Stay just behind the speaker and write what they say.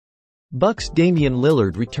Bucks Damian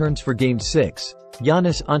Lillard returns for Game 6,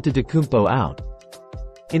 Giannis Antetokounmpo out.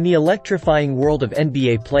 In the electrifying world of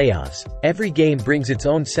NBA playoffs, every game brings its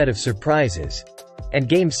own set of surprises. And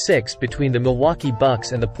Game 6 between the Milwaukee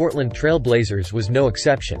Bucks and the Portland Trail Blazers was no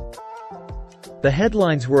exception. The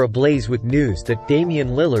headlines were ablaze with news that Damian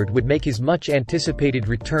Lillard would make his much-anticipated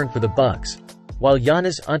return for the Bucks, while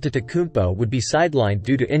Giannis Antetokounmpo would be sidelined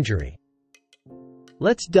due to injury.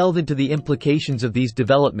 Let's delve into the implications of these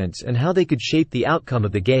developments and how they could shape the outcome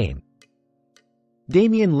of the game.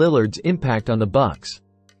 Damian Lillard's impact on the Bucks.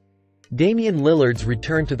 Damian Lillard's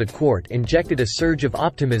return to the court injected a surge of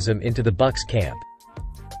optimism into the Bucks camp.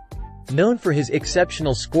 Known for his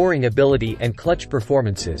exceptional scoring ability and clutch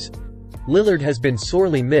performances, Lillard has been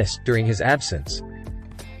sorely missed during his absence.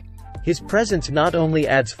 His presence not only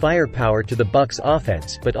adds firepower to the Bucks'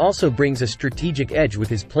 offense but also brings a strategic edge with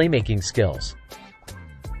his playmaking skills.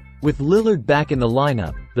 With Lillard back in the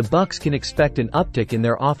lineup, the Bucks can expect an uptick in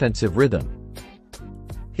their offensive rhythm.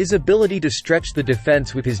 His ability to stretch the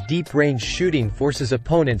defense with his deep-range shooting forces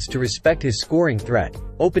opponents to respect his scoring threat,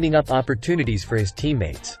 opening up opportunities for his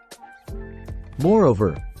teammates.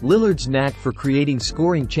 Moreover, Lillard's knack for creating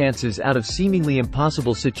scoring chances out of seemingly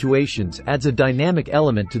impossible situations adds a dynamic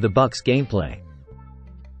element to the Bucks' gameplay.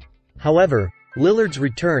 However, Lillard's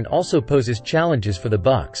return also poses challenges for the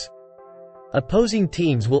Bucks. Opposing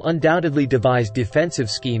teams will undoubtedly devise defensive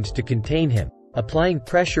schemes to contain him, applying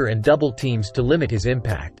pressure and double teams to limit his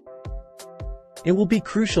impact. It will be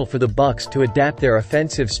crucial for the Bucks to adapt their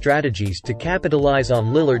offensive strategies to capitalize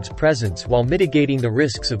on Lillard's presence while mitigating the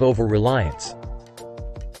risks of over-reliance.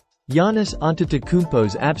 Giannis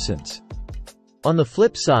Antetokounmpo's absence. On the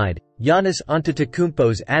flip side, Giannis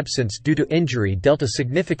Antetokounmpo's absence due to injury dealt a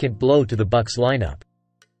significant blow to the Bucks lineup.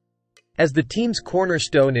 As the team's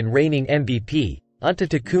cornerstone and reigning MVP,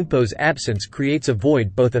 Antetokounmpo's absence creates a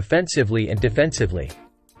void both offensively and defensively.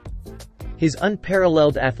 His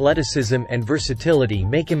unparalleled athleticism and versatility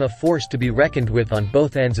make him a force to be reckoned with on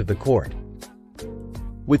both ends of the court.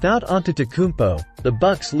 Without Antetokounmpo, the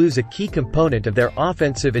Bucks lose a key component of their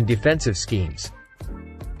offensive and defensive schemes.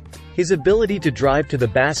 His ability to drive to the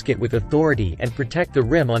basket with authority and protect the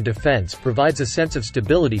rim on defense provides a sense of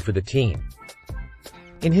stability for the team.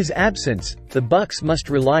 In his absence, the Bucks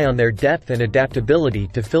must rely on their depth and adaptability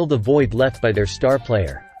to fill the void left by their star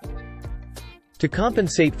player. To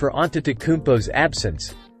compensate for Antetokounmpo's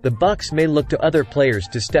absence, the Bucks may look to other players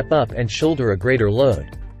to step up and shoulder a greater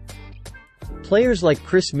load. Players like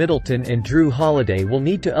Chris Middleton and Drew Holiday will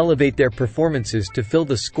need to elevate their performances to fill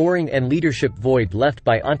the scoring and leadership void left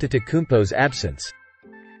by Antetokounmpo's absence.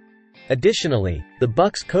 Additionally, the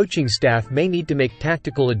Bucks coaching staff may need to make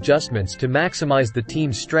tactical adjustments to maximize the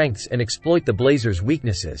team's strengths and exploit the Blazers'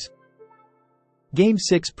 weaknesses. Game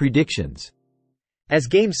 6 predictions. As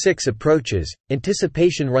Game 6 approaches,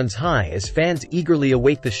 anticipation runs high as fans eagerly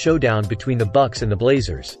await the showdown between the Bucks and the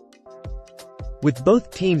Blazers. With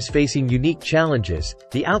both teams facing unique challenges,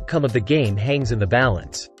 the outcome of the game hangs in the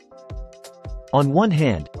balance. On one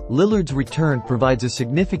hand, Lillard's return provides a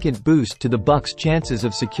significant boost to the Bucks' chances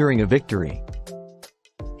of securing a victory.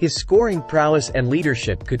 His scoring prowess and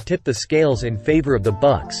leadership could tip the scales in favor of the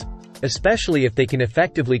Bucks, especially if they can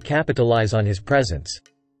effectively capitalize on his presence.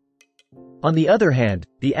 On the other hand,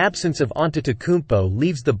 the absence of Antetokounmpo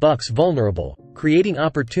leaves the Bucks vulnerable, creating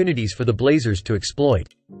opportunities for the Blazers to exploit.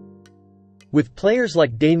 With players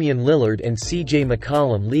like Damian Lillard and CJ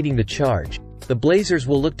McCollum leading the charge, the Blazers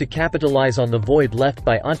will look to capitalize on the void left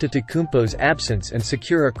by Antetokounmpo's absence and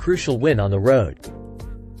secure a crucial win on the road.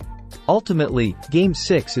 Ultimately, Game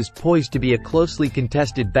 6 is poised to be a closely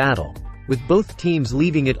contested battle, with both teams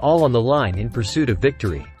leaving it all on the line in pursuit of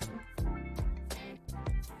victory.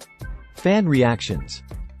 Fan reactions.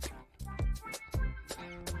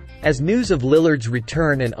 As news of Lillard's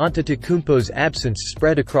return and Antetokounmpo's absence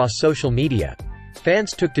spread across social media,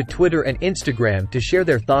 fans took to Twitter and Instagram to share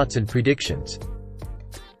their thoughts and predictions.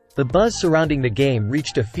 The buzz surrounding the game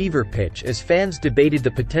reached a fever pitch as fans debated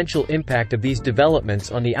the potential impact of these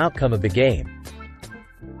developments on the outcome of the game.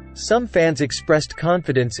 Some fans expressed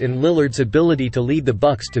confidence in Lillard's ability to lead the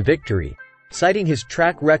Bucks to victory, citing his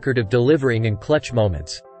track record of delivering in clutch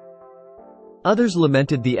moments. Others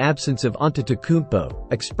lamented the absence of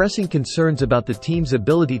Antetokounmpo, expressing concerns about the team's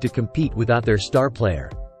ability to compete without their star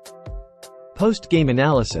player. Post-game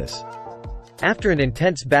analysis. After an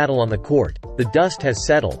intense battle on the court, the dust has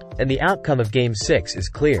settled, and the outcome of Game 6 is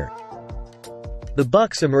clear. The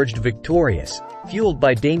Bucks emerged victorious, fueled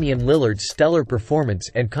by Damian Lillard's stellar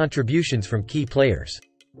performance and contributions from key players.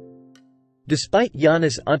 Despite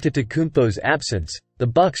Giannis Antetokounmpo's absence, the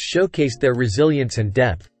Bucks showcased their resilience and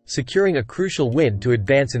depth, securing a crucial win to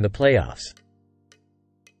advance in the playoffs.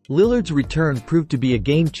 Lillard's return proved to be a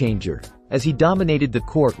game-changer, as he dominated the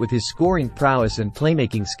court with his scoring prowess and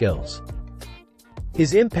playmaking skills.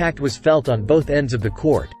 His impact was felt on both ends of the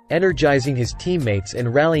court, energizing his teammates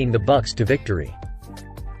and rallying the Bucks to victory.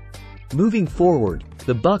 Moving forward,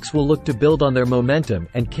 the Bucks will look to build on their momentum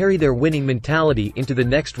and carry their winning mentality into the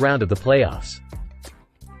next round of the playoffs.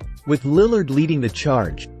 With Lillard leading the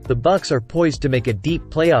charge, the Bucks are poised to make a deep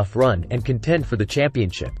playoff run and contend for the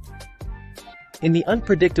championship. In the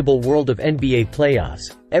unpredictable world of NBA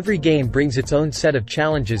playoffs, every game brings its own set of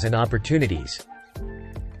challenges and opportunities.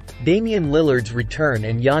 Damian Lillard's return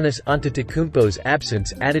and Giannis Antetokounmpo's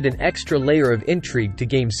absence added an extra layer of intrigue to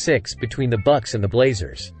Game 6 between the Bucks and the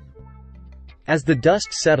Blazers. As the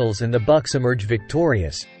dust settles and the Bucks emerge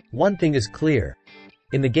victorious, one thing is clear.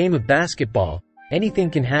 In the game of basketball, anything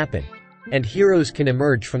can happen, and heroes can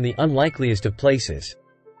emerge from the unlikeliest of places.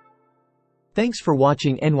 Thanks for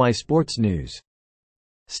watching NY Sports News.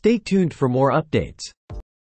 Stay tuned for more updates.